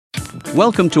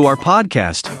Welcome to our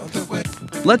podcast.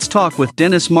 Let's talk with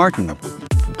Dennis Martin,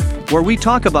 where we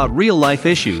talk about real life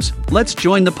issues. Let's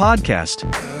join the podcast.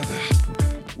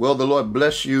 Well, the Lord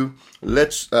bless you.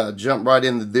 Let's jump right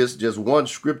into this. Just one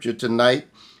scripture tonight,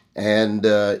 and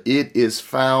it is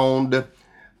found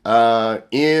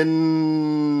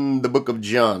in the book of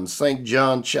John, St.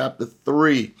 John chapter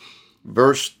 3,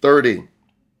 verse 30.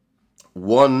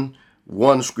 One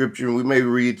scripture, and we may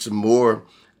read some more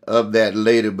of that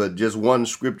later, but just one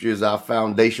scripture is our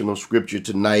foundational scripture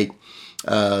tonight.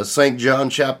 St. John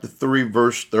chapter 3,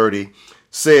 verse 30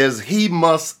 says, "He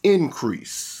must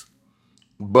increase,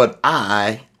 but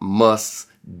I must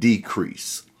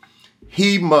decrease."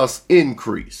 He must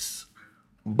increase,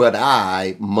 but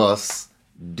I must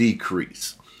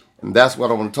decrease. And that's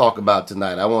what I want to talk about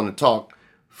tonight. I want to talk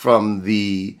from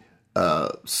the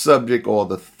subject or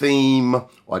the theme,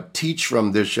 or teach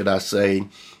from this, should I say.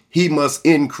 He must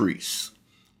increase,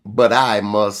 but I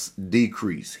must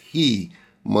decrease. He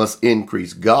must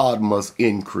increase. God must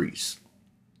increase,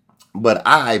 but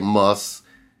I must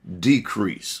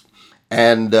decrease.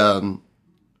 And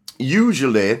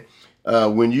usually,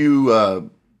 when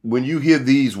you hear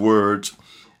these words,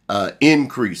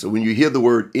 increase, or when you hear the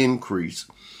word increase,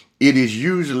 it is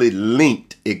usually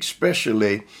linked,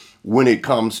 especially when it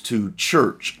comes to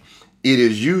church. It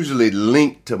is usually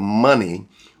linked to money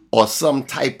or some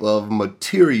type of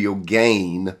material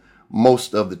gain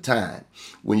most of the time.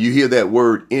 When you hear that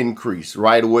word increase,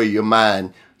 right away your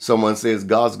mind, someone says,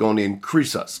 God's going to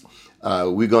increase us.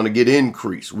 We're going to get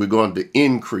increase. We're going to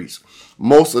increase.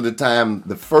 Most of the time,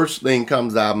 the first thing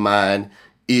comes to our mind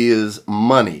is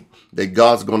money, that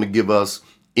God's going to give us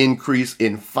increase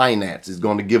in finance. He's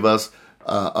going to give us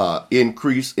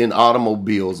increase in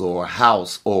automobiles or a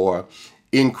house, or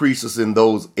increases in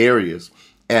those areas.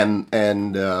 And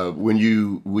when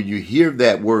you hear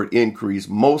that word increase,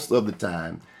 most of the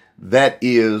time, that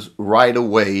is right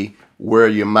away where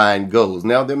your mind goes.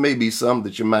 Now, there may be some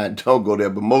that your mind don't go there,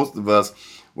 but most of us,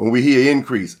 when we hear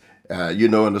increase,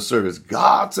 in the service,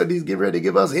 God said he's getting ready to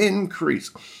give us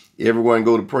increase. Everyone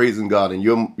go to praising God, and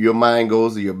your mind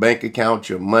goes to your bank account,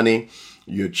 your money,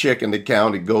 your checking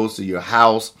account. It goes to your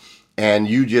house, and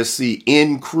you just see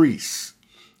increase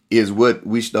is what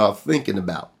we start thinking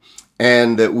about.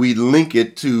 And that we link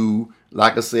it to,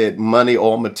 like I said, money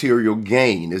or material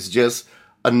gain. It's just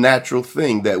a natural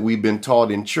thing that we've been taught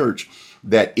in church,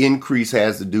 that increase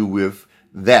has to do with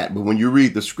that. But when you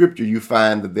read the scripture, you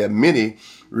find that there are many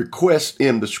requests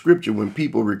in the scripture. When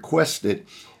people requested,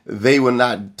 they were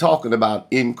not talking about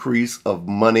increase of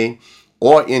money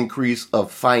or increase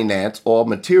of finance or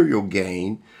material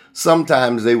gain.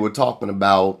 Sometimes they were talking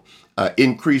about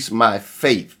increase my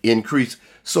faith, increase.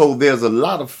 So there's a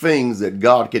lot of things that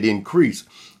God could increase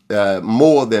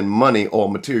more than money or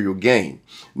material gain.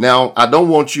 Now, I don't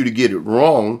want you to get it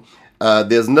wrong.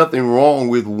 There's nothing wrong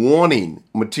with wanting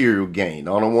material gain.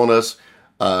 I don't want us,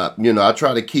 I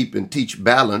try to keep and teach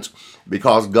balance,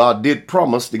 because God did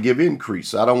promise to give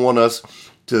increase. I don't want us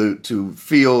to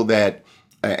feel that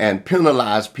and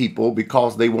penalize people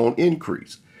because they won't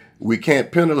increase. We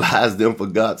can't penalize them for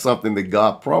something that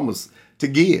God promised to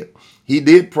give. He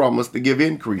did promise to give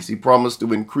increase. He promised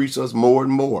to increase us more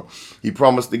and more. He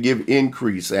promised to give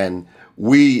increase, and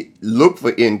we look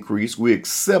for increase. We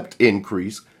accept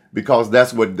increase because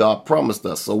that's what God promised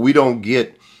us. So we don't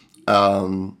get,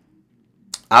 I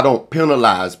don't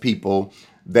penalize people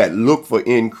that look for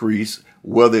increase,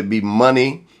 whether it be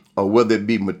money or whether it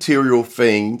be material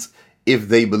things, if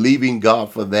they believe in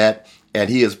God for that, and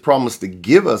he has promised to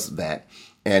give us that.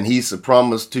 And he's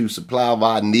promised to supply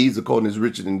our needs according to his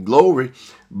riches and glory.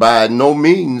 By no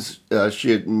means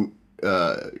should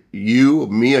you or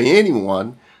me or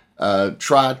anyone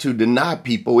try to deny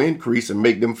people increase and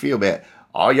make them feel bad.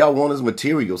 All y'all want is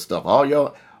material stuff.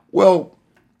 Well,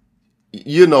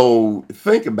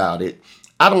 think about it.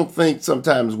 I don't think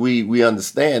sometimes we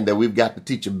understand that we've got to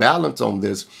teach a balance on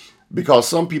this, because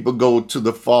some people go to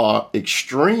the far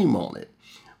extreme on it.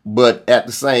 But at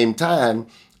the same time,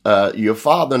 your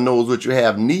Father knows what you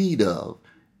have need of,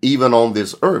 even on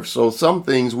this earth. So some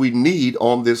things we need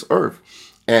on this earth,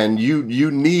 and you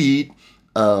need,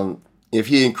 if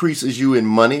he increases you in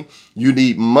money, you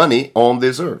need money on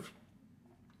this earth.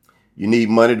 You need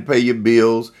money to pay your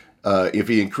bills. If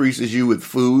he increases you with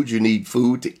food, you need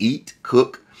food to eat,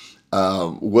 cook,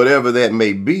 whatever that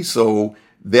may be. So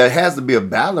there has to be a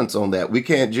balance on that. We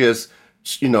can't just,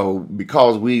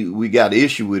 because we got an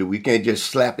issue with it, we can't just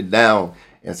slap it down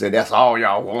and say, that's all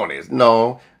y'all want is.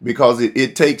 No, because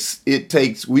it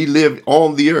takes, we live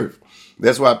on the earth.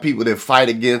 That's why people that fight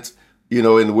against, in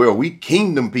the world, we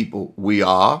kingdom people, we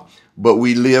are, but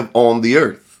we live on the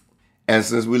earth. And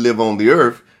since we live on the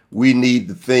earth, we need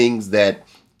the things that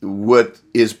what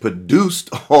is produced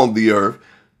on the earth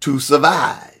to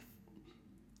survive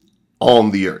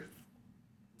on the earth.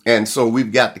 And so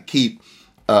we've got to keep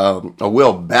a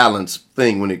well-balanced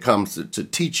thing when it comes to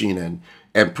teaching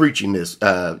and preaching this.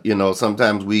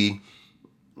 Sometimes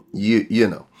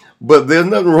but there's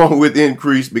nothing wrong with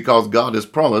increase because God has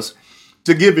promised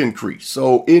to give increase.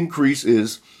 So increase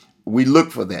we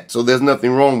look for that. So there's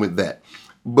nothing wrong with that.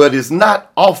 But it's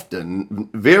not often,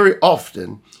 very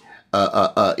often,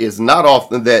 it's not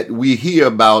often that we hear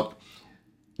about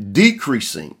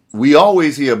decreasing. We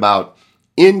always hear about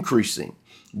increasing.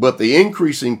 But the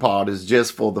increasing part is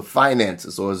just for the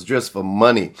finances, or it's just for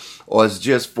money, or it's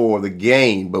just for the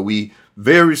gain. But we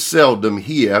very seldom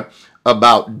hear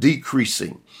about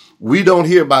decreasing. We don't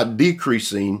hear about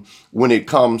decreasing when it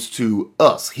comes to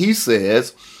us. He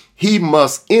says he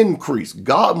must increase.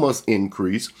 God must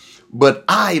increase, but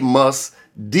I must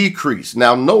decrease.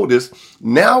 Now notice,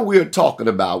 now we're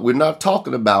not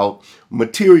talking about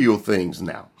material things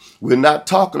now. We're not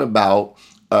talking about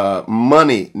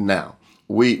money now.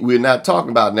 We're not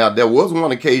talking about now. There was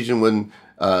one occasion when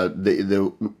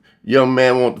the young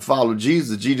man wanted to follow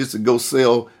Jesus. Jesus would go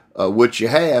sell what you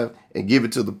have and give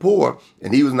it to the poor,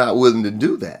 and he was not willing to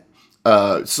do that.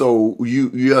 So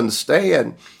you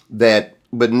understand that.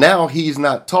 But now he's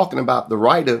not talking about, the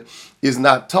writer is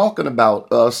not talking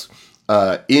about us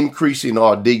increasing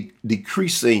or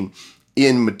decreasing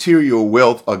in material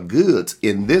wealth or goods.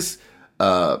 In this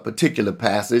particular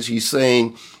passage, he's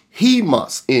saying he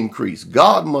must increase,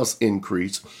 God must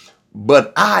increase,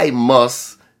 but I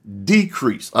must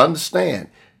decrease. Understand,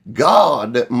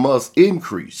 God must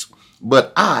increase,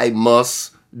 but I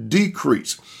must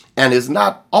decrease. And it's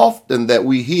not often that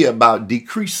we hear about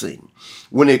decreasing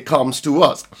when it comes to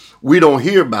us. We don't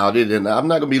hear about it, and I'm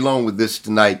not going to be long with this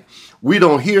tonight. We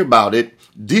don't hear about it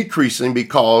decreasing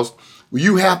because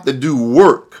you have to do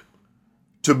work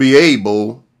to be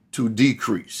able to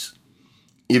decrease.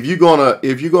 If you're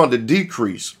going to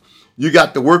decrease, you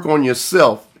got to work on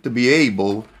yourself to be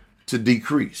able to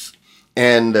decrease.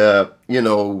 And a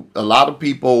lot of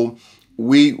people,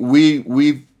 we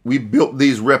built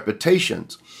these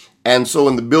reputations. And so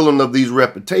in the building of these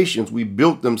reputations, we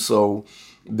built them so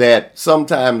that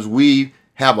sometimes we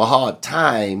have a hard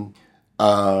time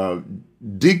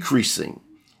decreasing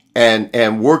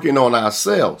and working on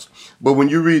ourselves. But when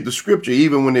you read the scripture,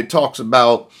 even when it talks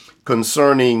about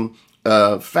concerning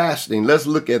fasting, let's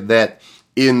look at that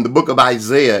in the book of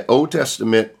Isaiah, Old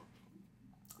Testament,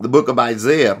 the book of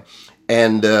Isaiah.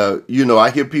 And, I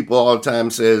hear people all the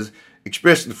time says,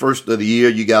 especially the first of the year,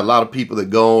 you got a lot of people that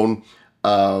go on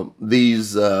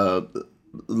these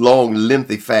long,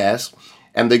 lengthy fasts,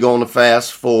 and they go on a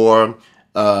fast for,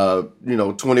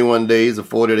 21 days, a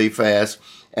 40-day fast.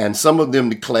 And some of them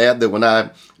declare that when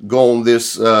I go on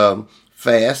this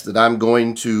fast, that I'm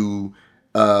going to,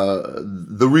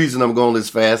 the reason I'm going on this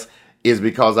fast is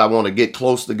because I want to get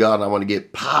close to God and I want to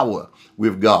get power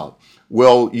with God.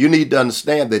 Well, you need to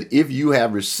understand that if you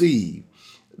have received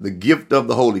the gift of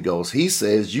the Holy Ghost, he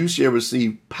says you shall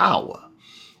receive power.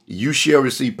 You shall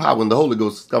receive power when the Holy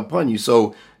Ghost comes upon you.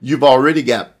 So you've already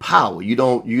got power. You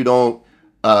don't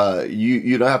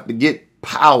have to get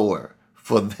power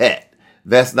for that.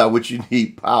 That's not what you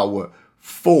need power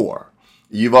for.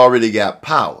 You've already got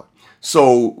power.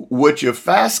 So what you're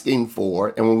fasting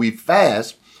for, and when we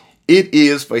fast, it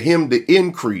is for him to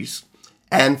increase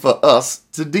and for us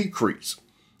to decrease.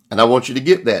 And I want you to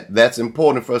get that. That's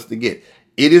important for us to get.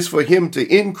 It is for him to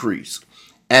increase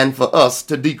and for us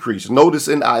to decrease. Notice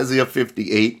in Isaiah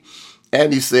 58,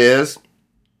 and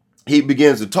he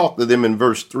begins to talk to them in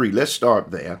verse 3. Let's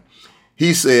start there.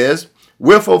 He says,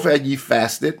 "Wherefore have ye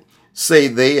fasted, say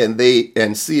they,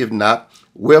 and seeth not?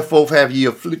 Wherefore have ye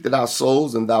afflicted our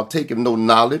souls, and thou takest no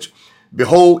knowledge?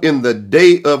 Behold, in the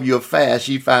day of your fast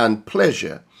ye find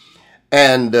pleasure,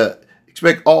 and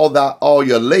expect all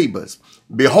your labors.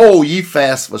 Behold, ye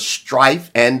fast for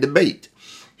strife and debate."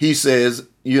 He says,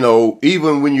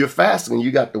 even when you're fasting,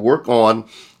 you got to work on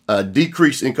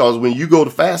decreasing, because when you go to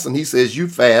fasting, he says you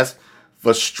fast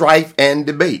for strife and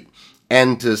debate,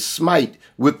 and to smite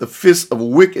with the fist of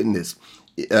wickedness.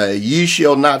 Ye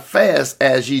shall not fast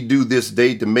as ye do this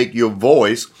day, to make your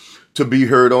voice to be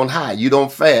heard on high. You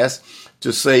don't fast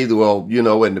to say, well,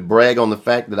 and to brag on the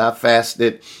fact that I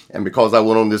fasted, and because I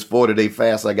went on this 40-day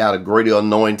fast, I got a greater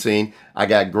anointing, I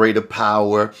got greater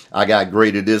power, I got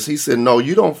greater this. He said, no,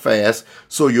 you don't fast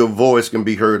so your voice can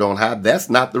be heard on high.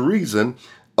 That's not the reason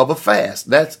of a fast.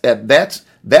 That's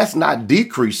not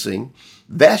decreasing.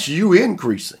 That's you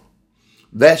increasing.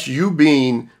 That's you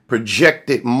being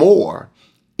projected more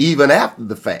even after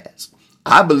the fast.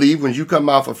 I believe when you come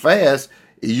off a fast,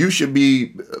 you should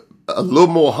be a little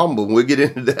more humble. We'll get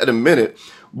into that in a minute.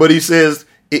 But he says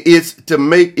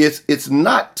it's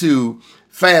not to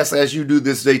fast as you do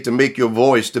this day to make your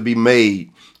voice to be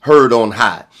made heard on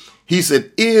high. He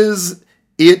said, is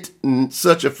it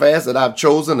such a fast that I've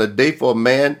chosen a day for a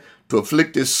man to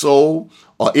afflict his soul?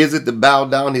 Or is it to bow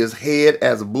down his head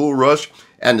as a bulrush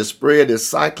and to spread his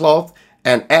sackcloth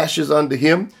and ashes unto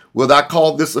him? Will I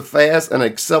call this a fast, an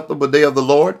acceptable day of the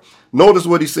Lord? Notice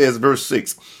what he says, verse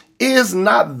 6. Is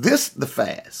not this the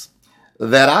fast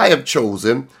that I have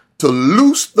chosen to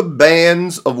loose the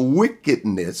bands of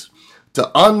wickedness, to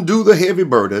undo the heavy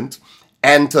burdens,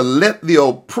 and to let the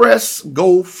oppressed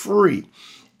go free,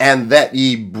 and that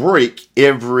ye break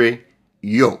every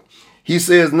yoke? He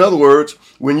says, in other words,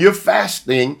 when you're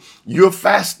fasting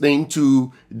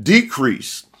to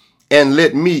decrease and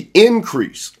let me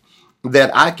increase,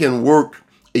 that I can work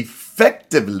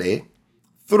effectively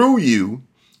through you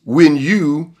when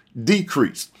you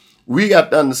decrease. We got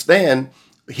to understand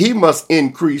he must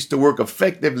increase to work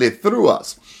effectively through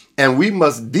us, and we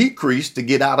must decrease to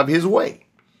get out of his way,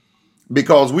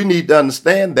 because we need to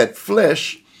understand that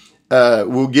flesh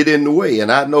will get in the way.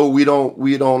 And I know we don't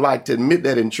like to admit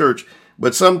that in church,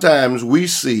 but sometimes we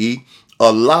see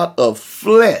a lot of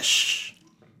flesh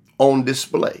on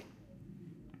display.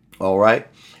 All right.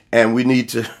 And we need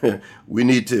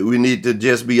to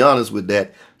just be honest with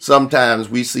that. Sometimes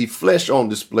we see flesh on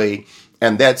display,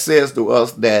 and that says to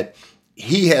us that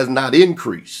he has not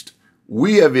increased.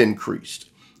 We have increased,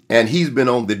 and he's been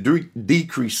on the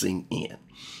decreasing end.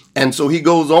 And so he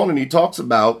goes on and he talks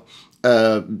about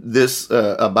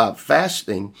about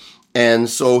fasting. And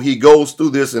so he goes through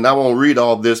this, and I won't read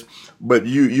all this, but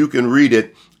you can read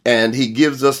it. And he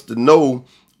gives us to know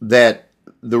that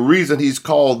the reason he's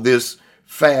called this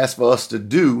fast for us to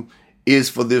do is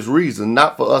for this reason,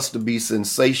 not for us to be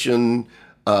sensational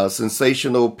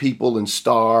people and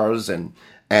stars and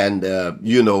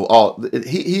all.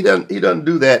 He doesn't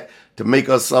do that to make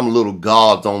us some little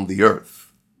gods on the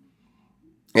earth.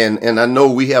 And I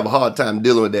know we have a hard time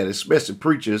dealing with that, especially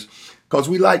preachers, because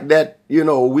we like that,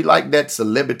 we like that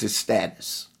celebrity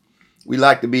status. We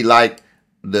like to be like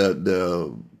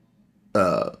the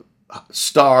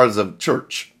stars of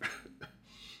church.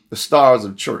 The stars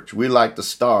of church. We like the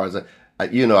stars. I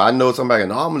know somebody,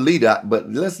 no, I'm a leader, but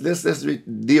let's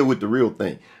deal with the real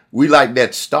thing. We like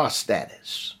that star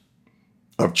status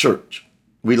of church.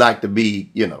 We like to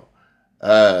be,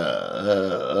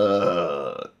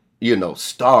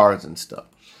 stars and stuff.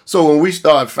 So when we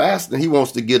start fasting, he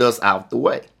wants to get us out the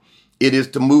way. It is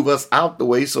to move us out the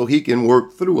way so he can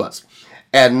work through us.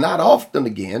 And not often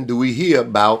again do we hear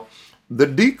about the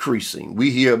decreasing.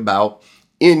 We hear about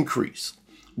increase.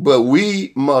 But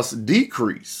we must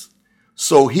decrease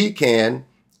so he can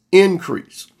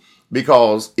increase.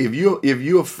 Because if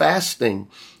you're fasting,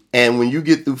 and when you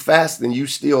get through fasting, you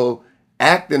still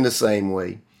acting the same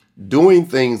way, doing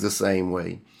things the same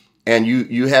way, and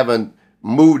you haven't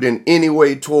moved in any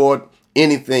way toward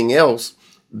anything else,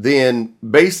 then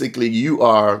basically you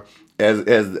are, as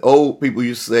the old people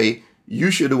used to say,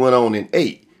 you should have went on and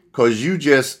ate, because you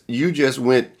just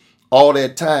went all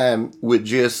that time with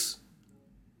just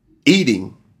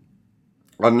eating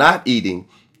or not eating,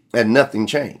 and nothing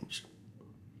changed.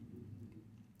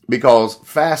 Because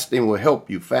fasting will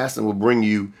help you. Fasting will bring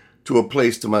you to a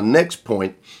place. To my next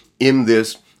point in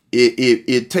this,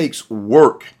 it takes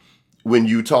work when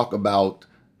you talk about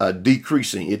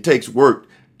decreasing. It takes work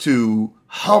to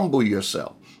humble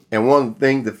yourself. And one of the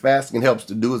things that fasting helps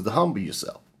to do is to humble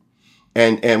yourself.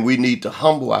 And we need to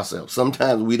humble ourselves.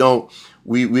 Sometimes we don't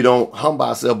humble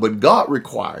ourselves, but God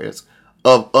requires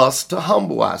of us to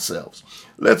humble ourselves.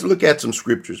 Let's look at some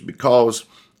scriptures, because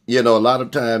a lot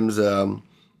of times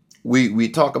we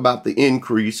talk about the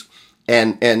increase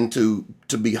and to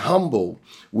be humble.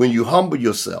 When you humble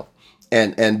yourself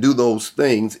and do those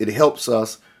things, it helps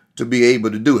us to be able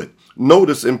to do it.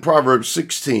 Notice in Proverbs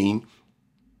 16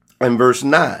 and verse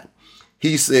 9,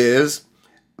 he says,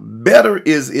 better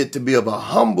is it to be of a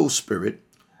humble spirit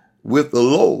with the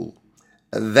lowly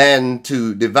than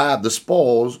to divide the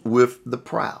spoils with the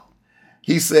proud.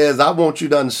 He says, I want you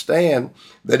to understand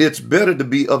that it's better to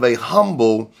be of a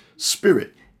humble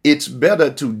spirit. It's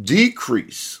better to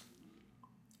decrease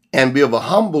and be of a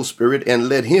humble spirit and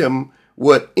let him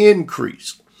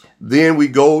increase. Then we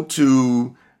go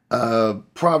to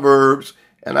Proverbs,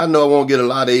 and I know I won't get a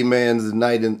lot of amens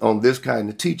tonight on this kind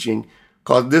of teaching,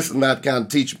 because this is not the kind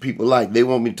of teaching people like. They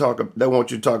want you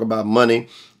to talk about money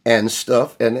and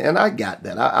stuff, and I got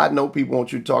that. I know people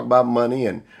want you to talk about money,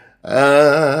 and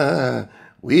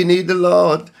we need the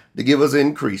Lord to give us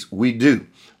increase? We do.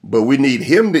 But we need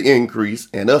him to increase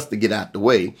and us to get out the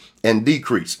way and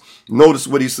decrease. Notice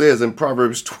what he says in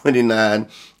Proverbs 29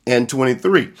 and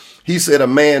 23. He said, a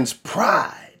man's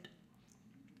pride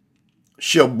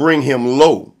shall bring him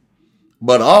low,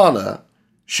 but honor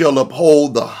shall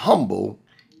uphold the humble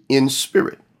in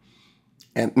spirit.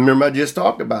 And remember, I just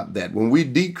talked about that. When we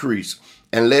decrease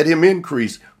and let him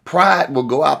increase, pride will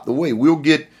go out the way. We'll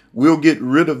get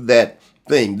rid of that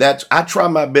thing. I try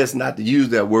my best not to use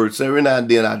that word. So every now and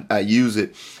then I use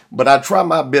it, but I try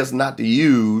my best not to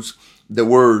use the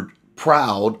word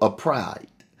proud or pride.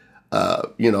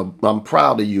 I'm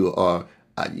proud of you, or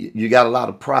you got a lot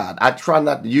of pride. I try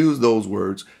not to use those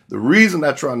words. The reason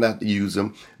I try not to use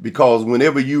them, because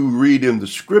whenever you read in the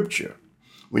scripture,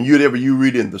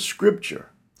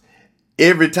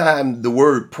 every time the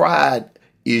word pride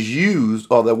is used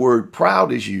or the word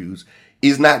proud is used,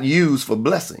 is not used for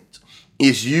blessings.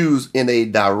 It's used in a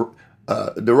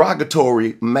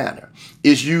derogatory manner.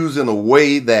 It's used in a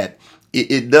way that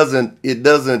it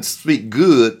doesn't speak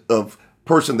good of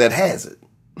person that has it.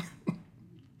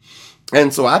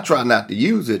 And so I try not to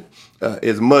use it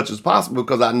as much as possible,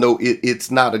 because I know it's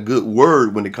not a good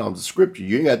word when it comes to scripture.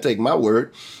 You ain't got to take my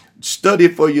word. Study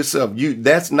it for yourself.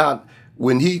 That's not,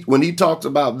 when he talks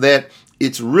about that,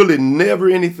 it's really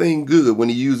never anything good when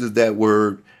he uses that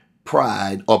word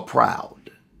pride or proud.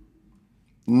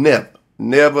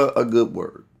 Never a good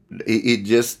word. It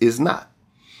just is not.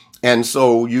 And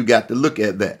so you got to look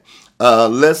at that.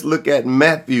 Let's look at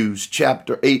Matthew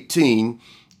chapter 18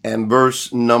 and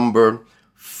verse number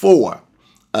 4.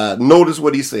 Notice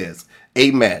what he says.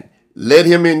 Amen. Let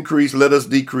him increase, let us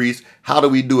decrease. How do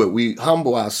we do it? We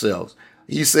humble ourselves.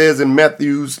 He says in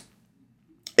Matthew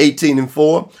 18 and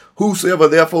 4, whosoever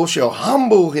therefore shall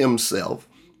humble himself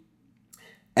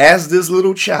as this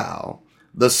little child,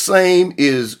 the same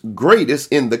is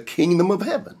greatest in the kingdom of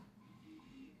heaven.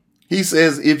 He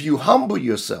says, if you humble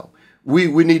yourself, we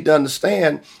need to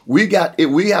understand we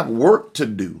have work to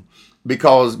do,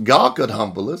 because God could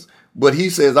humble us, but he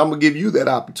says, I'm going to give you that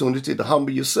opportunity to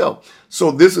humble yourself. So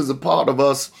this is a part of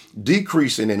us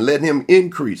decreasing and letting him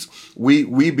increase.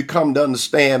 We become to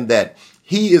understand that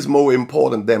he is more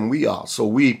important than we are. So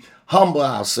we humble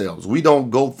ourselves. We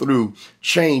don't go through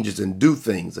changes and do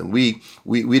things, and we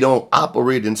don't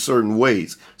operate in certain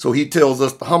ways. So he tells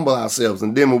us to humble ourselves.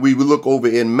 And then when we look over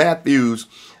in Matthew's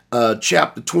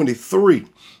chapter 23,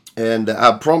 and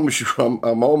I promise you,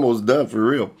 I'm almost done for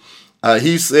real.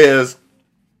 He says,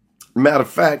 matter of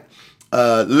fact,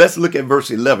 let's look at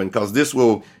verse 11, because this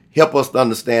will help us to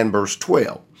understand verse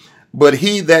 12. But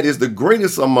he that is the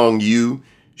greatest among you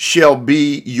shall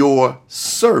be your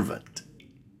servant.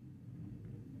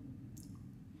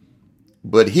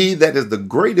 But he that is the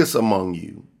greatest among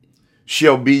you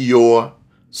shall be your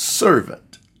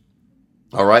servant.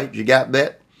 All right, you got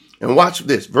that? And watch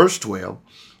this, verse 12.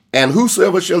 And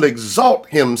whosoever shall exalt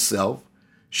himself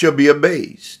shall be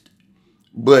abased,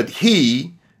 but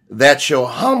he that shall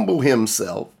humble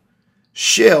himself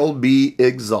shall be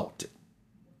exalted.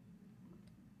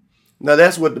 Now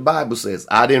that's what the Bible says.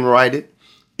 I didn't write it.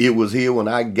 It was here when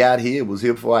I got here. It was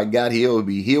here before I got here. It will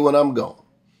be here when I'm gone.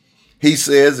 He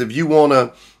says, if you want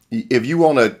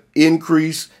to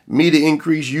increase, me to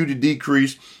increase, you to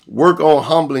decrease, work on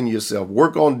humbling yourself.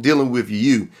 Work on dealing with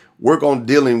you. Work on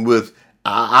dealing with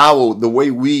the way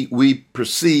we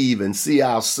perceive and see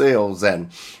ourselves,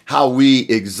 and how we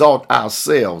exalt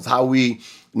ourselves.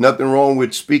 Nothing wrong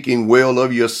with speaking well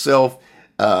of yourself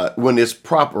when it's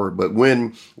proper, but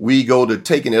when we go to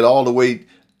taking it all the way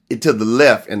to the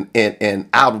left and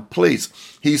out of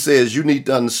place, he says you need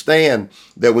to understand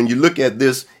that when you look at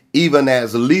this, even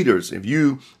as leaders, if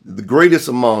you the greatest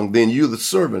among, then you the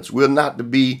servants. We're not to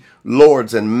be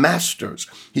lords and masters.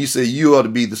 He said you ought to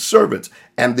be the servants.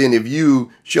 And then if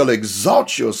you shall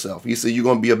exalt yourself, he said you're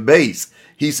going to be abased.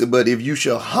 He said, but if you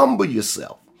shall humble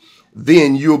yourself,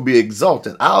 then you'll be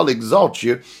exalted. I'll exalt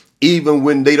you even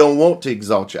when they don't want to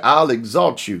exalt you. I'll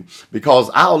exalt you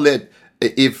because I'll let,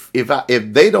 if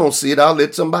they don't see it, I'll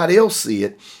let somebody else see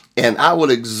it, and I will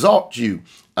exalt you.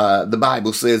 The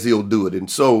Bible says he'll do it. And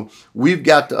so we've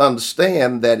got to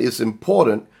understand that it's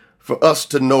important for us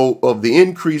to know of the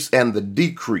increase and the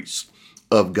decrease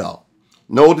of God.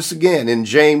 Notice again in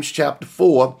James chapter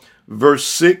 4, verse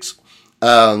 6,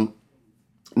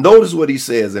 notice what he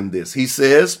says in this. He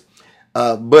says,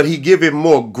 but he giveth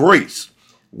more grace.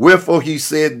 Wherefore he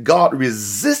said, God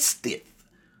resisteth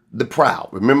the proud.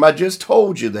 Remember, I just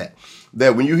told you that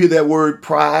when you hear that word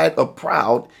pride or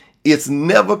proud, it's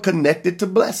never connected to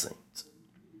blessings.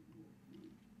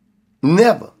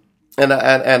 Never.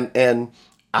 And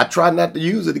I try not to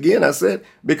use it again, I said,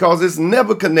 because it's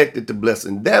never connected to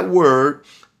blessing. That word,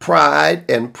 pride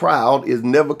and proud, is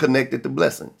never connected to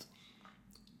blessings.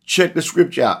 Check the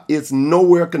scripture out. It's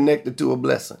nowhere connected to a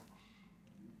blessing.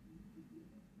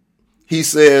 He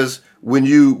says, when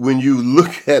you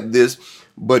look at this,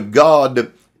 but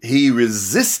God, he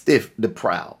resisteth the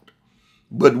proud.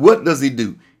 But what does he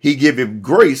do? He giveth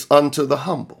grace unto the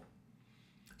humble.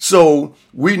 So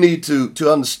we need to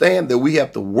understand that we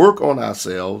have to work on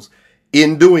ourselves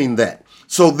in doing that.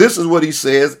 So this is what he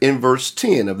says in verse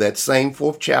 10 of that same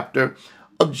 4th chapter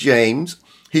of James.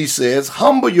 He says,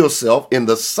 humble yourself in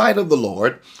the sight of the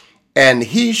Lord, and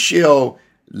he shall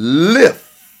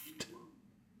lift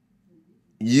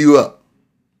you up.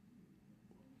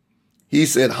 He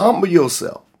said, humble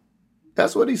yourself.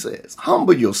 That's what he says.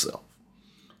 Humble yourself,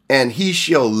 and he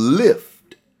shall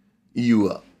lift you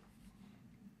up.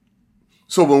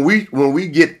 So when we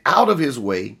get out of his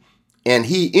way and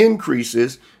he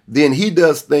increases, then he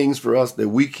does things for us that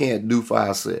we can't do for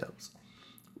ourselves.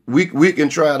 We can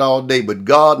try it all day, but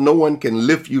God, no one can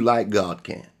lift you like God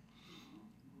can.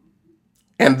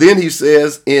 And then he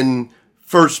says in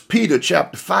 1 Peter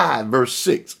chapter 5, verse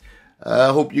 6,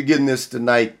 I hope you're getting this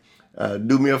tonight.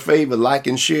 Do me a favor, like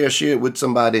and share it with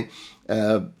somebody.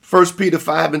 1 Peter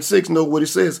 5 and 6, know what he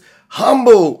says.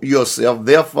 Humble yourself,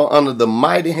 therefore, under the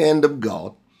mighty hand of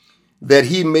God, that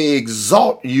he may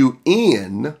exalt you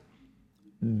in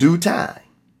due time.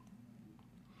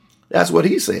 That's what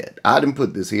he said. I didn't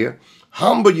put this here.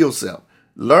 Humble yourself.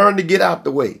 Learn to get out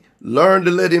the way. Learn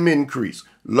to let him increase.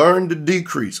 Learn to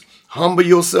decrease. Humble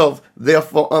yourself,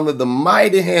 therefore, under the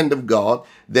mighty hand of God,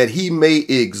 that he may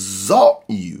exalt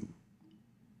you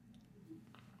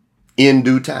in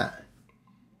due time.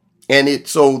 And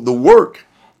so the work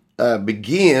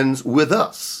begins with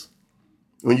us.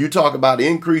 When you talk about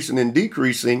increasing and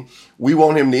decreasing, we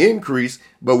want him to increase,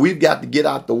 but we've got to get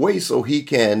out the way so he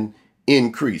can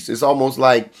increase. It's almost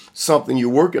like something you're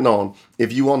working on.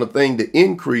 If you want a thing to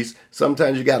increase,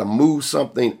 sometimes you got to move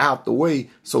something out the way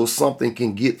so something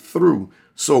can get through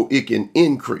so it can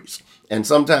increase. And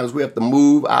sometimes we have to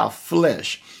move our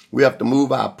flesh. We have to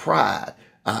move our pride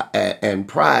and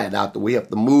pride out the way. We have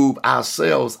to move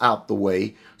ourselves out the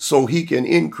way so he can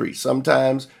increase.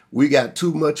 Sometimes we got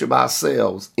too much of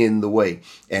ourselves in the way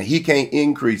and he can't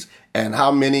increase. And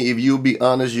how many, if you'll be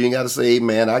honest, you ain't got to say,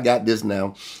 man, I got this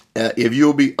now. If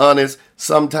you'll be honest,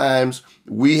 sometimes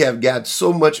we have got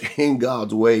so much in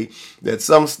God's way that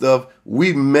some stuff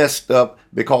we messed up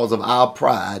because of our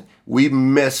pride. We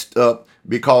messed up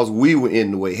because we were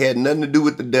in the way. It had nothing to do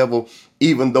with the devil,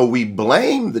 even though we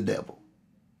blamed the devil.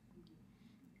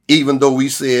 Even though we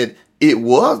said it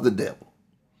was the devil.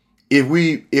 If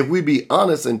we be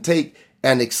honest and take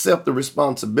and accept the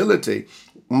responsibility,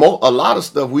 a lot of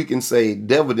stuff we can say,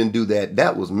 devil didn't do that.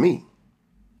 That was me.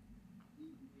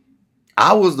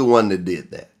 I was the one that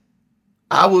did that.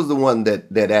 I was the one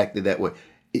that acted that way.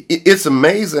 It's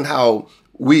amazing how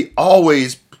we've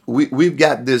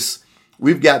got this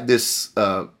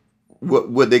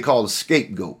what they call a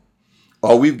scapegoat.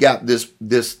 Or we've got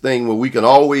this thing where we can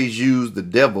always use the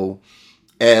devil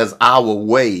as our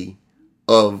way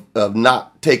of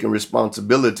not taking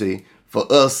responsibility for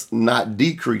us not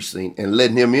decreasing and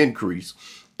letting him increase,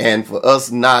 and for us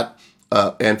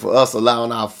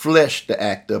allowing our flesh to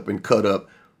act up and cut up.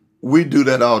 We do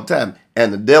that all the time,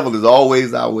 and the devil is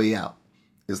always our way out.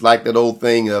 It's like that old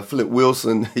thing, Flip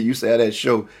Wilson used to have that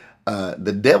show.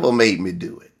 The devil made me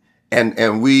do it.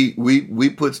 And we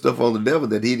put stuff on the devil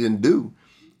that he didn't do.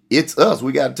 It's us.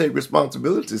 We got to take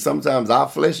responsibility. Sometimes our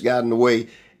flesh got in the way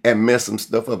and messed some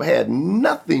stuff up. It had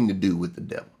nothing to do with the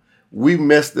devil. We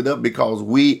messed it up because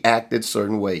we acted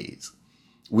certain ways.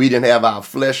 We didn't have our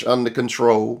flesh under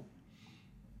control.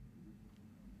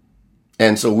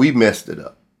 And so we messed it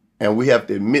up. And we have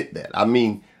to admit that. I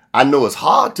mean, I know it's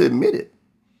hard to admit it,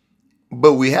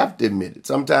 but we have to admit it.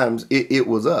 Sometimes it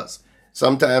was us.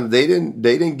 Sometimes they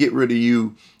didn't get rid of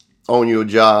you on your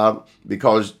job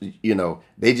because,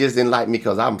 they just didn't like me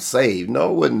because I'm saved.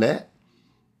 No, it wasn't that.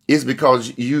 It's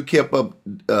because you kept up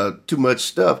too much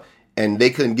stuff and they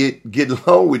couldn't get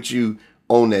along with you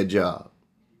on that job.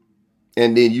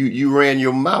 And then you ran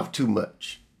your mouth too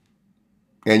much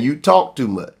and you talked too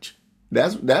much.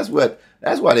 That's why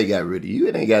they got rid of you.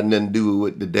 It ain't got nothing to do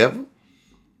with the devil.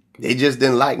 They just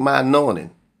didn't like my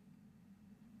anointing.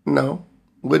 No,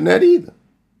 wasn't that either.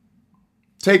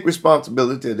 Take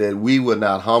responsibility that we were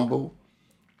not humble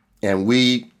and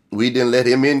we didn't let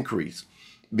him increase.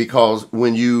 Because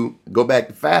when you go back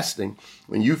to fasting,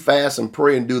 when you fast and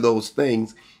pray and do those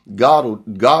things, God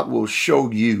will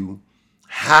show you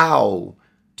how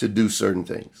to do certain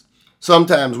things.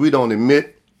 Sometimes we don't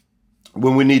admit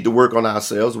when we need to work on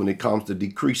ourselves when it comes to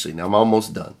decreasing. I'm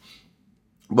almost done.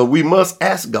 But we must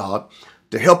ask God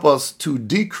to help us to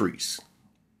decrease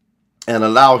and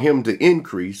allow him to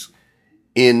increase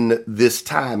in this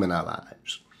time in our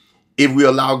lives. If we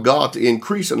allow God to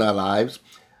increase in our lives,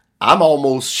 I'm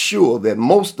almost sure that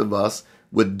most of us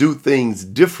would do things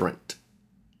different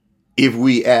if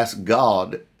we ask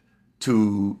God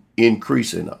to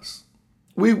increase in us.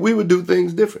 We would do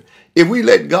things different. If we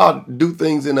let God do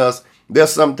things in us,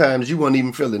 there's sometimes you wouldn't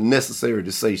even feel it necessary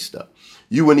to say stuff.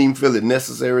 You wouldn't even feel it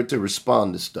necessary to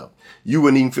respond to stuff. You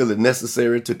wouldn't even feel it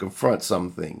necessary to confront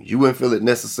some things. You wouldn't feel it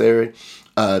necessary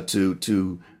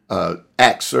to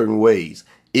act certain ways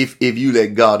if you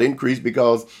let God increase,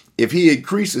 because if he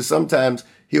increases, sometimes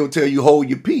he'll tell you, hold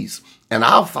your peace and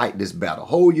I'll fight this battle.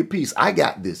 Hold your peace. I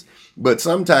got this. But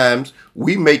sometimes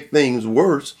we make things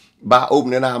worse by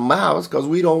opening our mouths because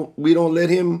we don't let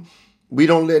him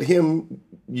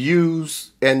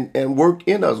use and work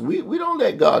in us. We don't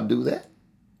let God do that.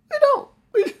 We don't.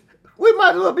 We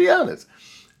might as well be honest.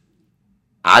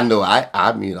 I know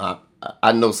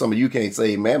I know some of you can't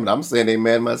say amen, but I'm saying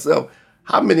amen myself.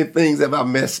 How many things have I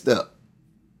messed up?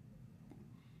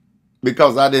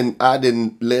 Because I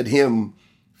didn't let him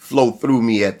flow through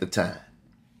me at the time.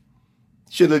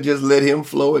 Should have just let him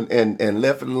flow and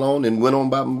left it alone and went on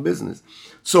about my business.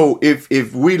 So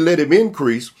if we let him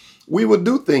increase, we would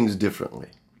do things differently.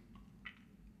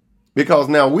 Because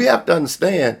now we have to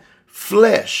understand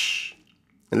flesh.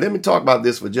 And let me talk about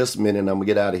this for just a minute and I'm going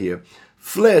to get out of here.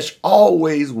 Flesh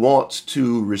always wants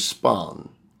to respond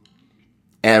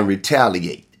and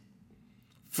retaliate.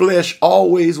 Flesh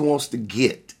always wants to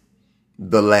get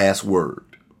the last word.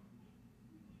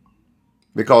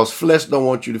 Because flesh don't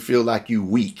want you to feel like you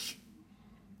weak.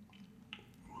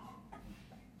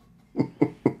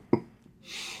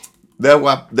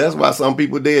 That's why some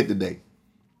people dead today.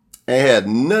 It had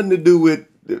nothing to do with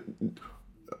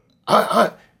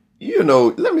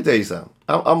let me tell you something.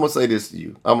 I'm going to say this to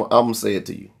you. I'm going to say it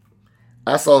to you.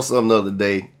 I saw something the other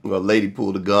day where a lady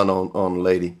pulled a gun on a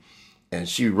lady and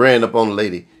she ran up on the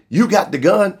lady. You got the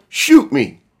gun? Shoot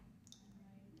me.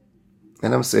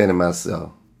 And I'm saying to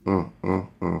myself,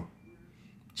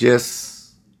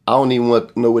 just, I don't even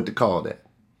know what to call that.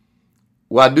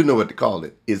 Well, I do know what to call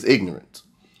it. It's ignorance.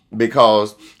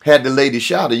 Because had the lady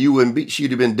shot her,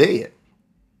 she'd have been dead.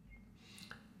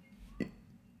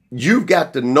 You've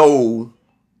got to know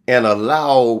and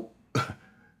allow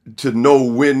to know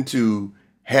when to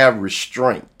have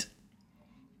restraint.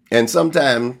 And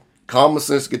sometimes common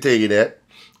sense can tell you that.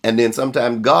 And then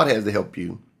sometimes God has to help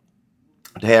you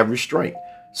to have restraint.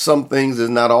 Some things is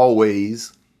not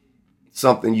always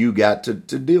something you got to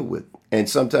deal with. And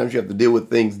sometimes you have to deal with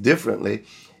things differently.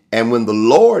 And when the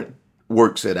Lord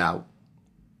works it out,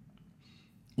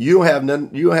 you don't have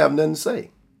nothing to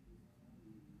say.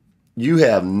 You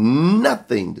have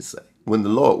nothing to say when the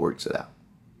Lord works it out.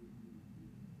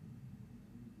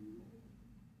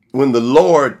 When the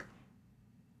Lord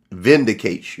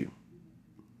vindicates you,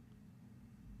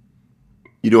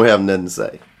 you don't have nothing to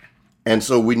say. And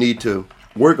so we need to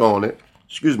work on it,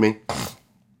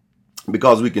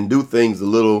 because we can do things a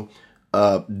little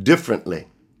differently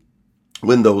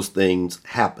when those things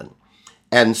happen.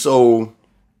 And so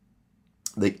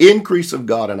the increase of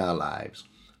God in our lives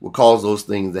will cause those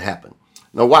things to happen.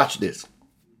 Now watch this.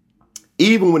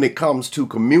 Even when it comes to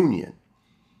communion,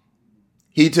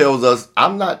 he tells us,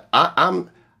 I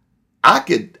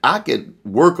could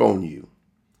work on you,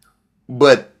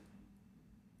 but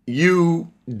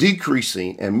you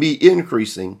decreasing and me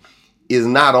increasing is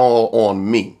not all on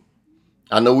me.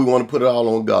 I know we want to put it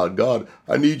all on God. God,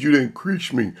 I need you to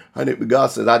increase me. But God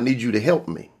says, I need you to help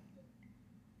me.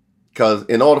 Because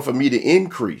in order for me to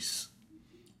increase,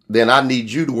 then I need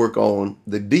you to work on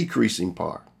the decreasing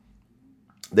part.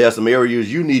 There are some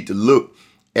areas you need to look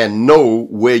and know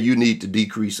where you need to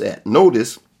decrease at.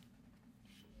 Notice,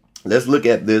 let's look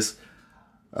at this.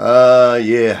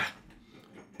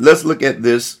 Let's look at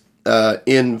this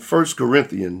in 1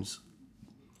 Corinthians.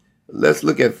 Let's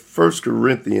look at 1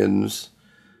 Corinthians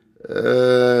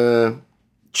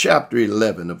chapter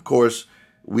 11. Of course,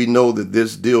 we know that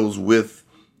this deals with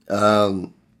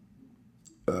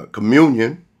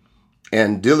communion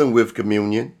and dealing with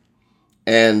communion.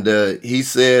 And he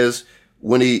says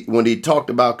when he talked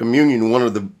about communion, one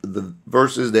of the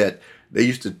verses that they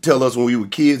used to tell us when we were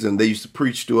kids and they used to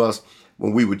preach to us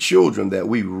when we were children that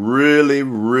we really,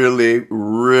 really,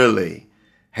 really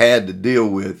had to deal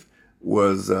with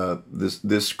was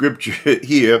this scripture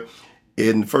here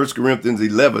in 1 Corinthians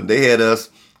 11. They had us,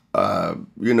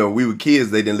 we were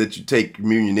kids. They didn't let you take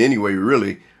communion anyway,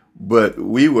 really. but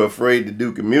we were afraid to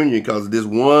do communion because this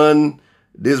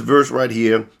verse right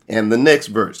here and the next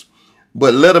verse.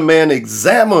 But let a man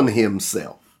examine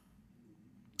himself,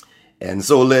 and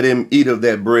so let him eat of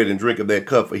that bread and drink of that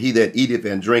cup. For he that eateth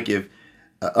and drinketh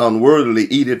unworthily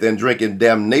eateth and drinketh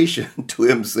damnation to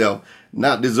himself,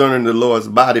 not discerning the Lord's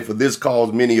body. For this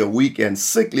cause many are weak and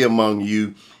sickly among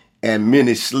you, and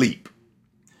many sleep.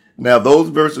 Now those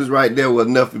verses right there were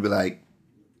enough to be like,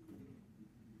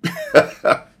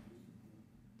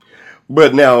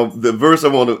 but now the verse I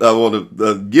want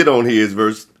to get on here is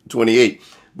verse 28.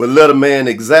 But let a man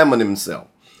examine himself.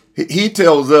 He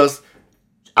tells us,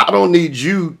 I don't need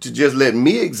you to just let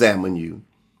me examine you.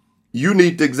 You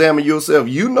need to examine yourself.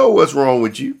 You know what's wrong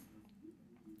with you.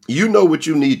 You know what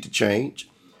you need to change.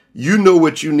 You know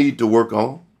what you need to work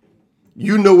on.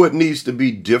 You know what needs to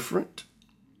be different.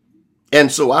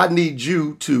 And so I need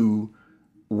you to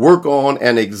work on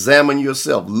and examine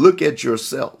yourself. Look at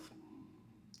yourself.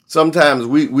 Sometimes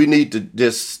we need to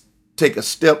just take a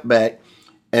step back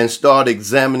and start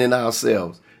examining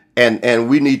ourselves. And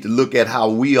we need to look at how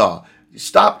we are.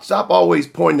 Stop always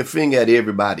pointing the finger at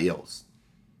everybody else.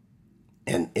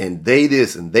 And they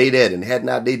this and they that, and had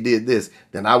not they did this,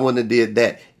 then I wouldn't have did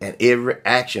that. And every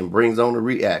action brings on a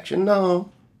reaction.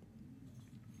 No.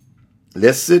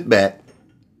 Let's sit back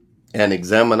and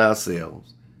examine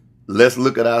ourselves. Let's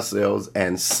look at ourselves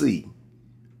and see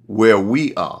where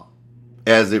we are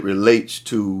as it relates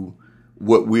to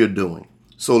what we're doing.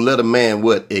 So let a man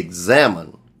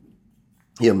examine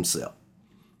himself.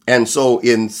 And so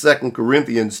in 2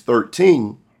 Corinthians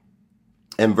 13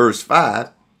 and verse 5,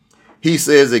 he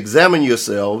says, examine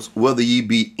yourselves whether ye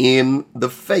be in the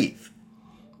faith.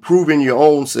 Proving your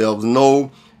own selves,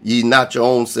 know ye not your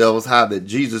own selves how that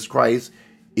Jesus Christ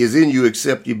is in you,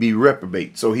 except you be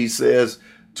reprobate. So he says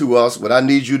to us, what I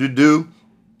need you to do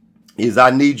is I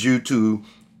need you to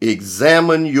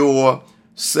examine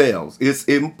yourselves. It's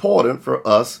important for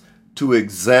us to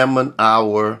examine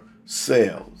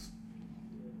ourselves.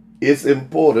 It's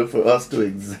important for us to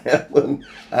examine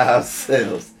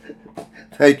ourselves.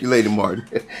 Thank you, Lady Martin.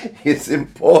 It's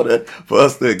important for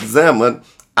us to examine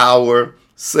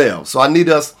ourselves. So I need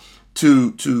us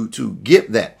to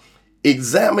get that.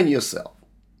 Examine yourself.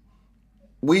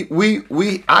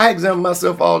 I examine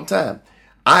myself all the time.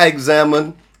 I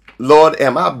examine, Lord,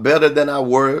 am I better than I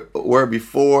were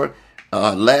before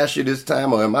last year this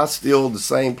time, or am I still the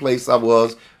same place I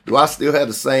was? Do I still have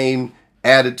the same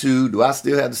attitude? Do I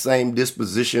still have the same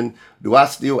disposition? Do I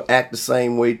still act the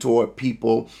same way toward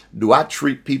people? Do I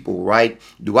treat people right?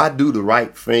 Do I do the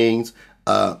right things?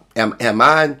 Am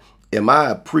I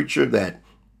a preacher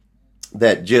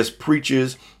that just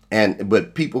preaches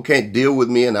but people can't deal with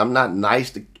me, and I'm not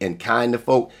nice and kind to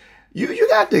folk? You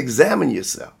got to examine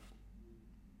yourself.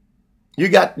 You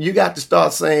got to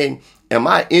start saying,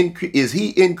 is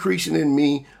he increasing in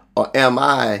me, or am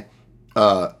I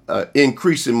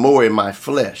increasing more in my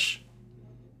flesh?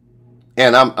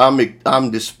 And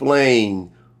I'm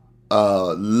displaying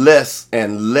less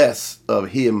and less of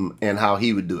him and how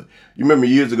he would do it. You remember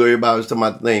years ago, everybody was talking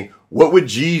about the thing, what would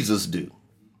Jesus do?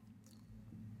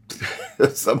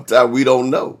 Sometimes we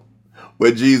don't know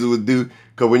what Jesus would do,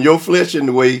 because when your flesh in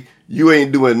the way, you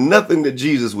ain't doing nothing that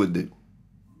Jesus would do.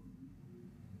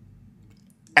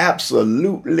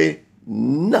 Absolutely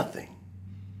nothing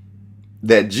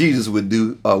that Jesus would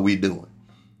do are we doing.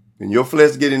 When your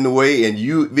flesh get in the way and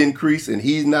you increase and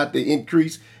he's not the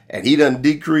increase and he doesn't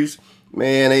decrease,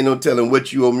 man, ain't no telling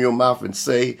what you open your mouth and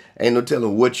say. Ain't no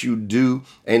telling what you do.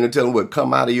 Ain't no telling what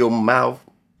come out of your mouth.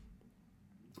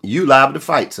 You liable to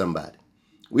fight somebody.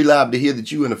 We liable to hear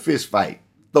that you in a fist fight,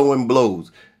 throwing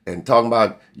blows and talking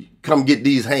about, come get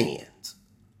these hands.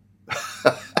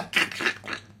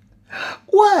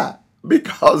 Why?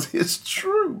 Because it's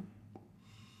true.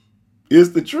 It's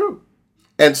the truth.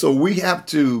 And so we have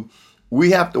to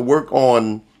work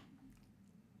on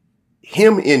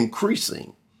him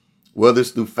increasing, whether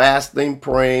it's through fasting,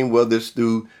 praying, whether it's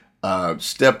through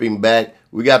stepping back.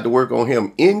 We got to work on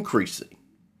him increasing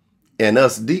and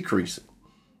us decreasing.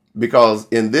 Because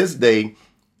in this day,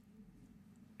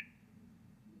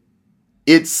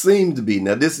 it seems to be,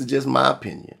 now this is just my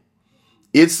opinion,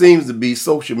 it seems to be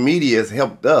social media has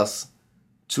helped us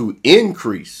to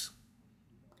increase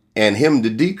and him to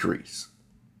decrease.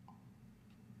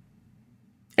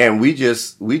 And we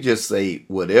just say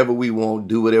whatever we want,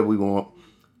 do whatever we want,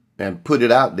 and put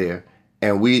it out there.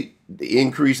 And the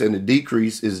increase and the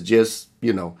decrease is just,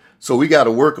 so we got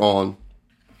to work on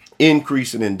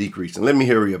increasing and decreasing. Let me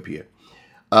hurry up here.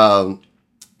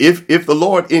 If the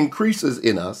Lord increases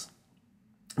in us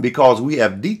because we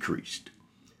have decreased,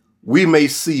 we may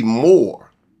see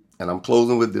more and I'm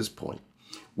closing with this point,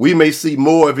 we may see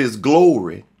more of his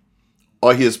glory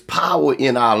or his power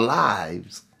in our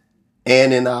lives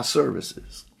and in our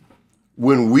services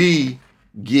when we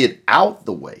get out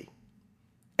the way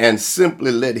and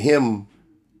simply let him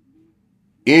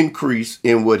increase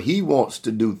in what he wants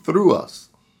to do through us.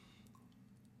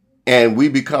 And we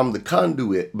become the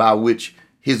conduit by which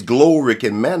his glory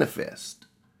can manifest.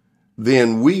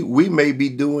 Then we may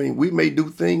do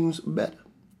things better.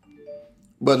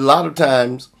 But a lot of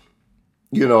times,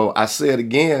 I say it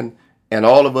again, and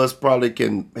all of us probably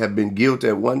can have been guilty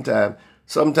at one time.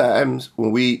 Sometimes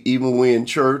when we're in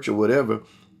church or whatever,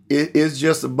 it's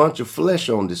just a bunch of flesh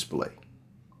on display,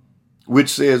 which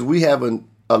says we haven't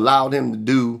allowed him to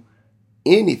do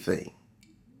anything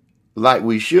like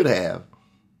we should have.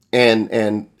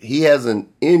 And he hasn't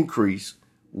increased.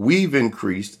 We've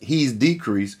increased. He's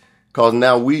decreased, because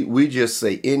now we just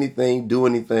say anything, do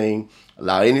anything,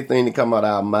 allow anything to come out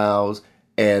of our mouths,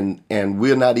 and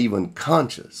we're not even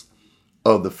conscious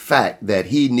of the fact that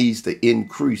he needs to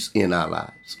increase in our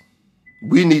lives.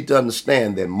 We need to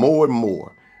understand that more and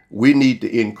more we need to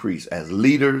increase as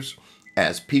leaders,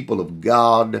 as people of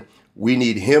God. We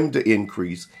need him to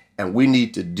increase and we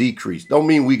need to decrease. Don't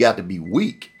mean we got to be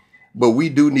weak, but we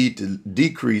do need to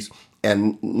decrease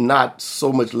and not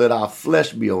so much let our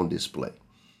flesh be on display,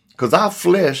 because our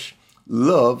flesh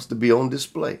loves to be on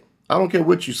display. I don't care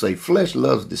what you say. Flesh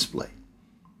loves display.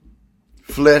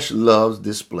 Flesh loves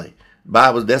display.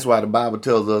 That's why the Bible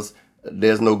tells us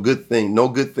there's no good thing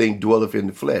dwelleth in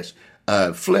the flesh.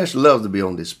 Flesh loves to be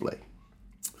on display.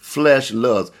 Flesh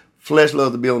loves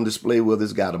to be on display, whether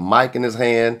it's got a mic in his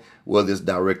hand, whether it's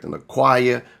directing a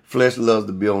choir. Flesh loves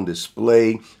to be on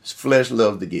display. Flesh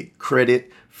loves to get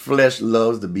credit. Flesh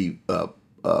loves to be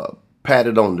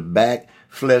patted on the back.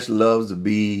 Flesh loves to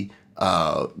be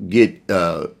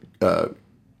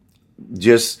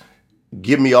just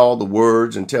give me all the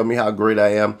words and tell me how great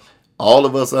I am. All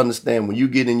of us understand when you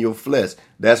get in your flesh.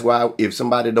 That's why if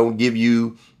somebody don't give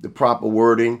you the proper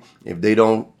wording, if they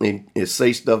don't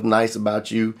say stuff nice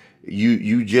about you,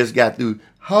 you just got through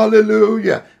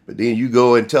hallelujah. But then you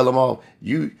go and tell them all,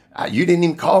 you didn't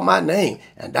even call my name,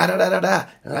 and da da da da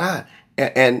da.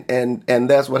 And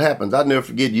that's what happens. I'll never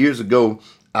forget, years ago,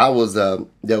 there was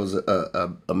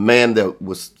a man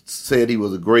that said he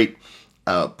was a great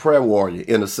prayer warrior,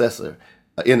 intercessor,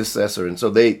 and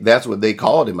so that's what they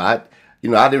called him. I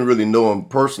didn't really know him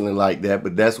personally like that,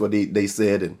 but that's what they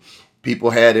said. And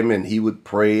people had him, and he would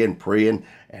pray and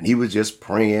he was just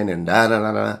praying and da da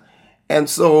da da. And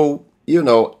so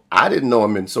I didn't know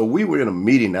him, and so we were in a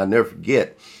meeting. I'll never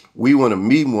forget. We were in a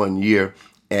meeting one year,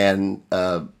 and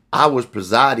I was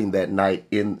presiding that night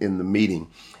in the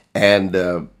meeting. And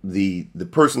the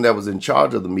person that was in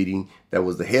charge of the meeting, that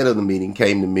was the head of the meeting,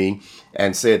 came to me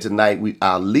and said, tonight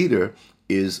our leader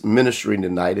is ministering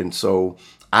tonight, and so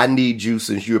I need you,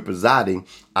 since you're presiding,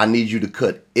 I need you to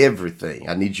cut everything.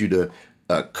 I need you to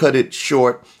cut it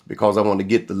short, because I want to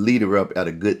get the leader up at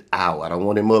a good hour. I don't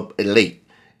want him up late.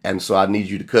 And so I need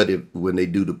you to cut it when they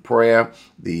do the prayer.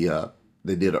 They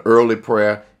did an early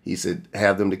prayer. He said,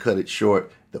 have them to cut it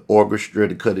short. The orchestra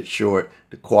to cut it short.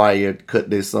 The choir to cut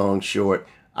their song short.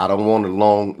 I don't want a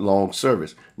long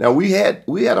service. Now we had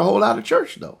a whole lot of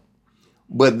church though,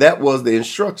 but that was the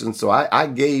instruction. So I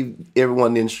gave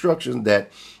everyone the instructions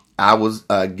that I was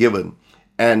given.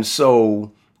 And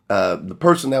so the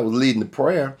person that was leading the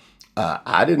prayer,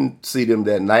 I didn't see them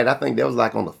that night. I think that was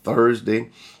like on a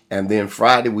Thursday. And then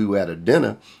Friday we were at a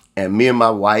dinner, and me and my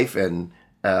wife and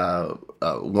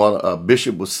a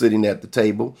bishop was sitting at the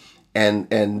table, and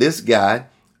this guy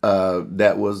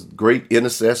that was great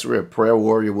intercessor, a prayer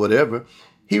warrior, whatever,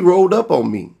 he rolled up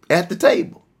on me at the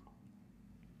table.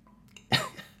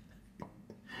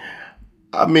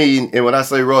 I mean, and when I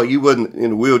say roll, he wasn't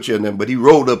in a wheelchair then, but he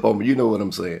rolled up on me. You know what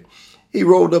I'm saying? He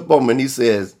rolled up on me and he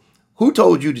says, "Who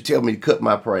told you to tell me to cut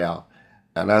my prayer out?"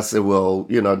 And I said, well,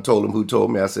 I told him who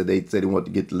told me. I said, they said they want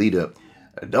to get the lead up.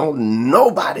 Don't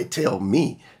nobody tell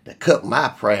me to cut my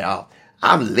prayer out.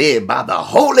 I'm led by the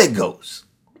Holy Ghost.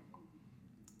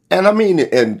 And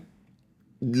and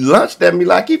launched at me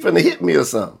like he finna hit me or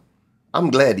something. I'm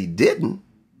glad he didn't.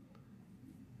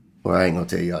 Well, I ain't gonna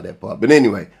tell y'all that part. But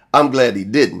anyway, I'm glad he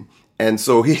didn't. And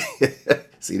so he,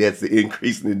 see, that's the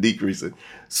increasing and decreasing.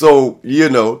 So,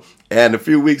 and a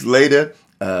few weeks later,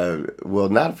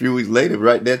 not a few weeks later,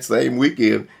 right that same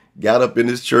weekend, got up in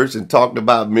this church and talked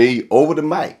about me over the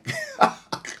mic.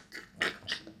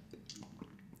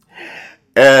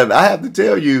 And I have to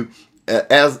tell you,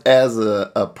 as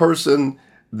a person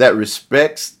that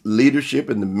respects leadership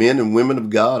and the men and women of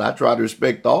God, I try to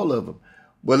respect all of them.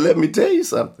 But let me tell you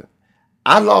something.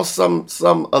 I lost a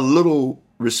little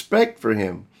respect for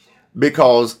him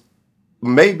because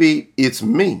maybe it's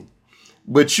me,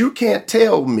 but you can't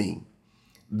tell me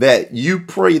that you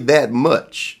pray that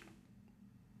much.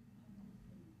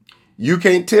 You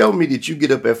can't tell me that you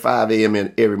get up at 5 a.m.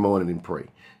 every morning and pray.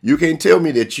 You can't tell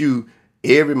me that you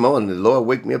every morning, the Lord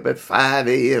wake me up at 5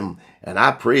 a.m. and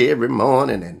I pray every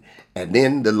morning and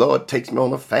then the Lord takes me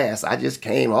on a fast. I just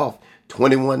came off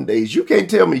 21 days. You can't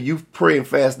tell me you pray and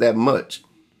fast that much.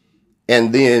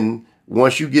 And then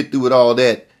once you get through with all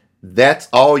that, that's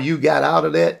all you got out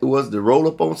of that was to roll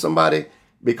up on somebody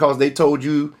because they told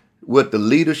you what the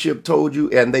leadership told you,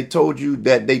 and they told you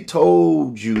that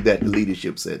the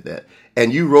leadership said that,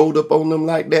 and you rolled up on them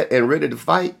like that and ready to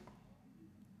fight.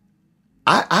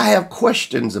 I have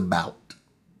questions about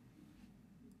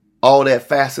all that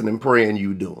fasting and praying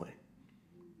you doing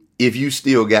if you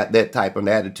still got that type of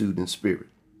attitude and spirit.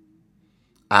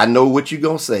 I know what you're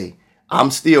going to say.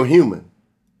 I'm still human.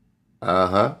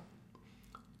 I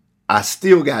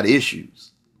still got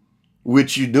issues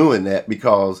with you doing that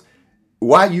because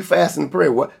why you fasting and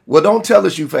praying? Well, don't tell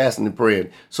us you fasting and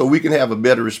praying so we can have a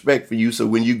better respect for you. So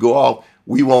when you go off,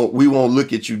 we won't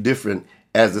look at you different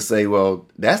as to say, well,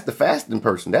 that's the fasting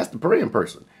person. That's the praying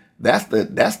person. That's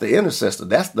the intercessor.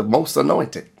 That's the most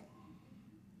anointed.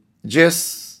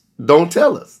 Just don't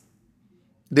tell us.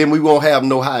 Then we won't have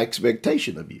no high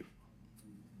expectation of you.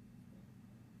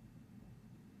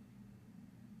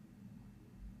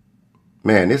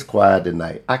 Man, it's quiet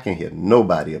tonight. I can't hear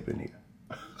nobody up in here.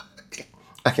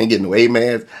 I can't get no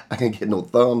amens. I can't get no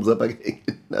thumbs up. I can't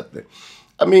get nothing.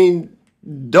 I mean,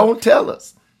 don't tell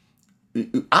us.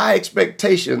 Our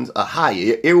expectations are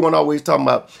higher. Everyone always talking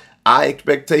about our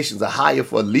expectations are higher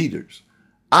for leaders.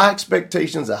 Our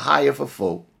expectations are higher for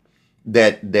folk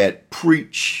that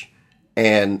preach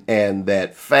and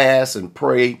that fast and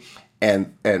pray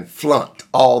and flaunt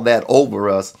all that over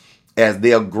us as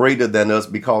they're greater than us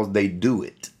because they do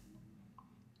it.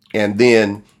 And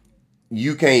then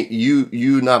you're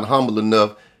not humble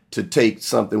enough to take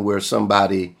something where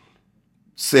somebody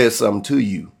says something to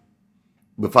you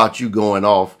without you going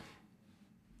off.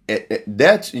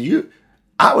 That's you.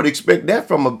 I would expect that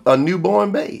from a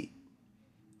newborn babe.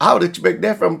 I would expect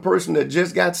that from a person that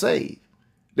just got saved,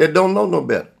 that don't know no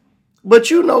better.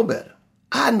 But you know better.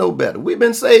 I know better. We've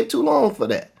been saved too long for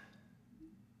that.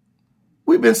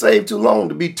 We've been saved too long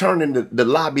to be turning the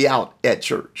lobby out at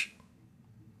church.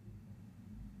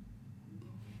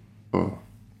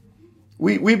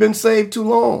 We've been saved too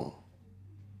long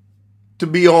to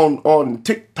be on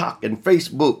TikTok and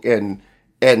Facebook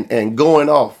and going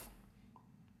off.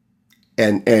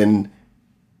 And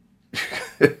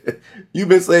you've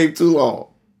been saved too long.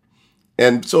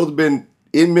 And so it's been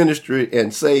in ministry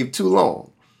and saved too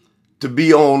long to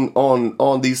be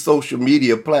on these social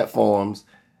media platforms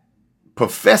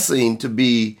professing to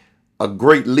be a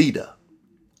great leader,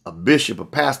 a bishop, a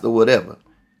pastor, whatever,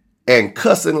 and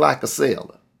cussing like a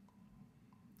sailor.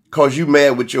 Cause you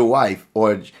mad with your wife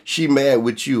or she mad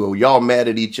with you or y'all mad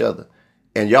at each other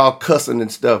and y'all cussing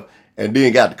and stuff and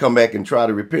then got to come back and try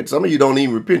to repent. Some of you don't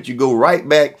even repent. You go right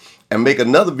back and make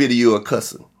another video of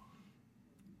cussing.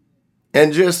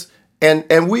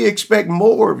 And we expect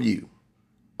more of you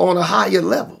on a higher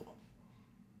level.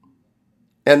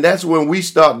 And that's when we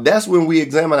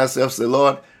examine ourselves and say,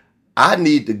 Lord, I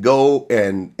need to go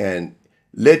and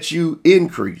let you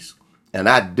increase. And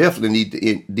I definitely need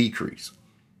to decrease.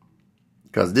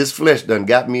 Because this flesh done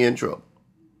got me in trouble.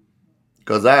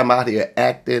 Because I'm out here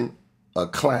acting a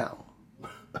clown.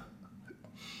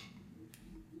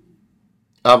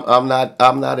 I'm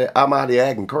out here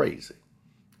acting crazy.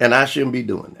 And I shouldn't be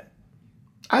doing that.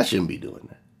 I shouldn't be doing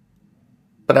that.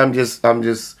 But I'm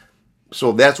just,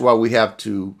 so that's why we have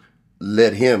to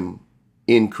let him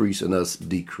increase and us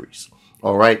decrease.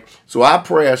 All right. So our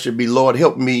prayer should be, Lord,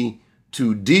 help me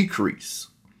to decrease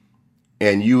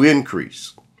and you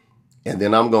increase. And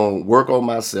then I'm going to work on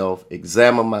myself,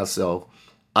 examine myself.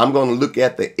 I'm going to look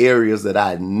at the areas that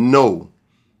I know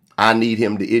I need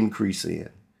him to increase in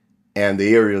and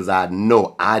the areas I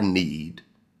know I need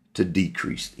to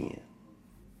decrease in.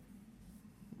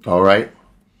 All right.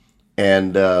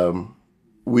 And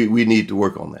we need to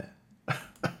work on that.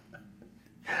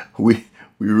 we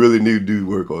really need to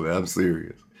work on that. I'm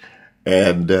serious.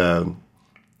 And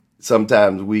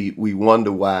sometimes we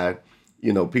wonder why,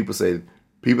 people say,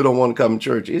 people don't want to come to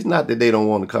church. It's not that they don't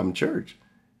want to come to church.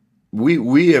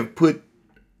 We have put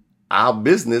our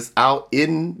business out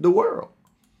in the world.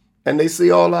 And they see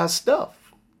all our stuff.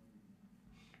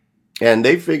 And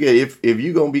they figure if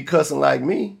you're going to be cussing like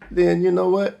me, then you know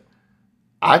what?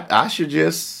 I should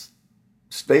just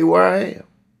stay where I am.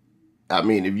 I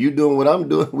mean, if you're doing what I'm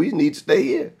doing, we need to stay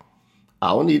here. I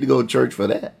don't need to go to church for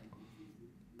that.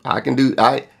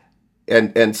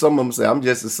 And some of them say, I'm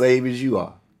just as saved as you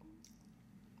are.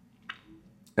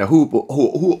 Now,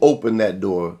 who opened that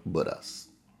door but us?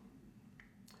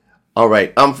 All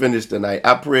right, I'm finished tonight.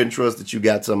 I pray and trust that you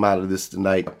got something out of this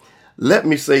tonight. Let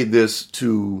me say this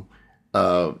to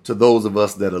those of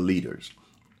us that are leaders.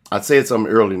 I said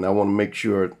something earlier, and I want to make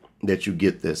sure that you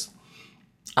get this.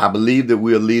 I believe that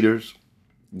we're leaders.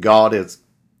 God has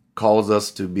caused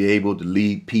us to be able to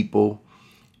lead people,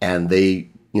 and they,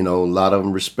 a lot of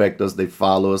them respect us. They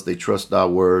follow us. They trust our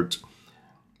words.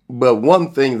 But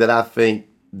one thing that I think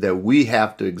that we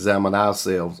have to examine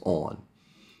ourselves on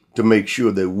to make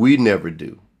sure that we never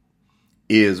do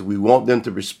is we want them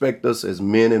to respect us as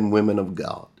men and women of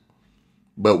God,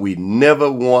 but we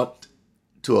never want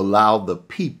to allow the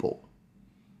people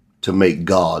to make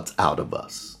gods out of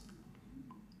us.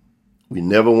 We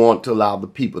never want to allow the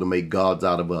people to make gods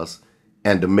out of us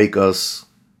and to make us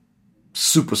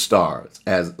superstars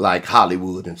as like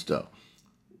Hollywood and stuff.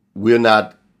 We're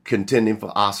not contending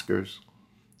for Oscars.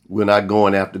 We're not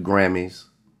going after Grammys.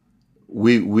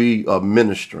 We are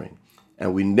ministering,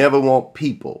 and we never want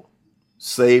people,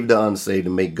 saved or unsaved, to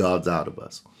make gods out of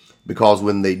us. Because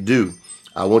when they do,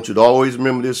 I want you to always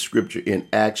remember this scripture in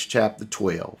Acts chapter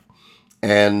 12.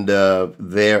 And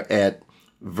there at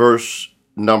verse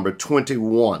number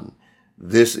 21,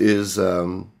 this is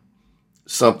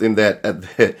something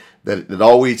that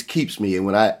always keeps me. And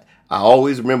when I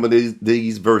always remember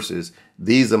these verses,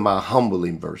 these are my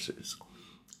humbling verses.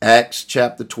 Acts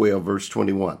chapter 12, verse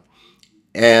 21.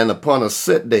 And upon a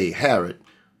set day, Herod,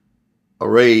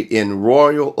 arrayed in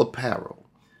royal apparel,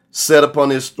 sat upon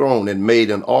his throne and made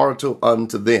an oracle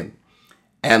unto them.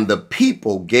 And the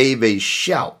people gave a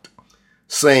shout,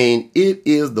 saying, It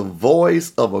is the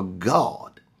voice of a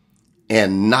God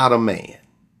and not a man.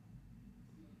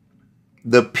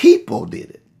 The people did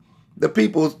it. The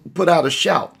people put out a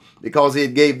shout because he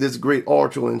gave this great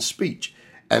oracle and speech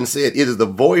and said, It is the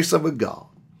voice of a God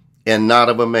and not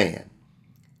of a man.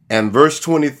 And verse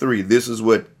 23, this is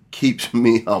what keeps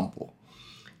me humble.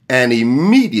 And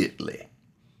immediately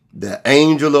the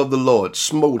angel of the Lord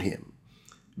smote him,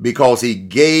 because he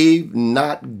gave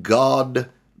not God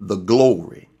the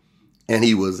glory, and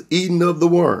he was eaten of the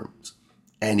worms,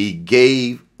 and he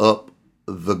gave up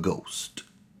the ghost.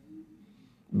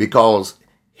 Because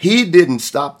he didn't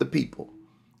stop the people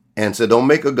and said, don't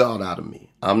make a God out of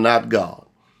me. I'm not God.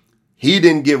 He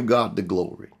didn't give God the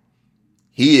glory.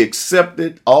 He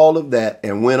accepted all of that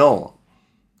and went on.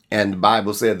 And the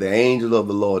Bible said the angel of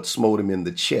the Lord smote him in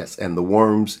the chest, and the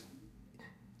worms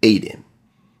ate him.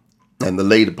 And the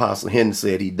late Apostle Henry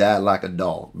said he died like a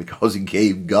dog because he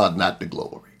gave God not the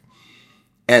glory.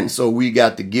 And so we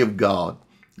got to give God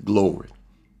glory.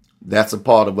 That's a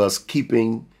part of us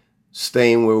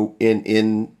staying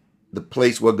in the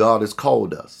place where God has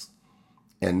called us,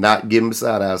 and not getting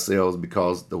beside ourselves,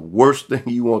 because the worst thing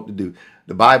you want to do,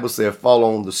 the Bible said, fall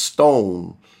on the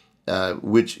stone,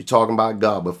 which you're talking about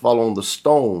God, but fall on the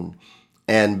stone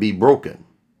and be broken.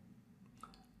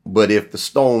 But if the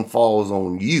stone falls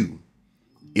on you,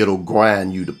 it'll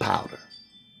grind you to powder.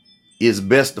 It's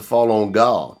best to fall on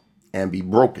God and be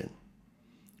broken,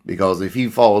 because if he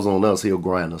falls on us, he'll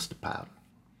grind us to powder.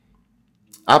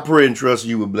 I pray and trust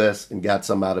you were blessed and got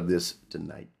some out of this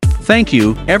tonight. Thank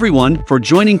you, everyone, for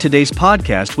joining today's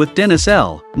podcast with Dennis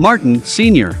L. Martin,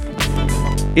 Sr.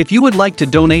 If you would like to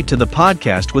donate to the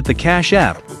podcast with the Cash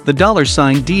App, the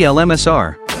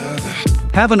 $DLMSR.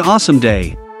 Have an awesome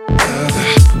day.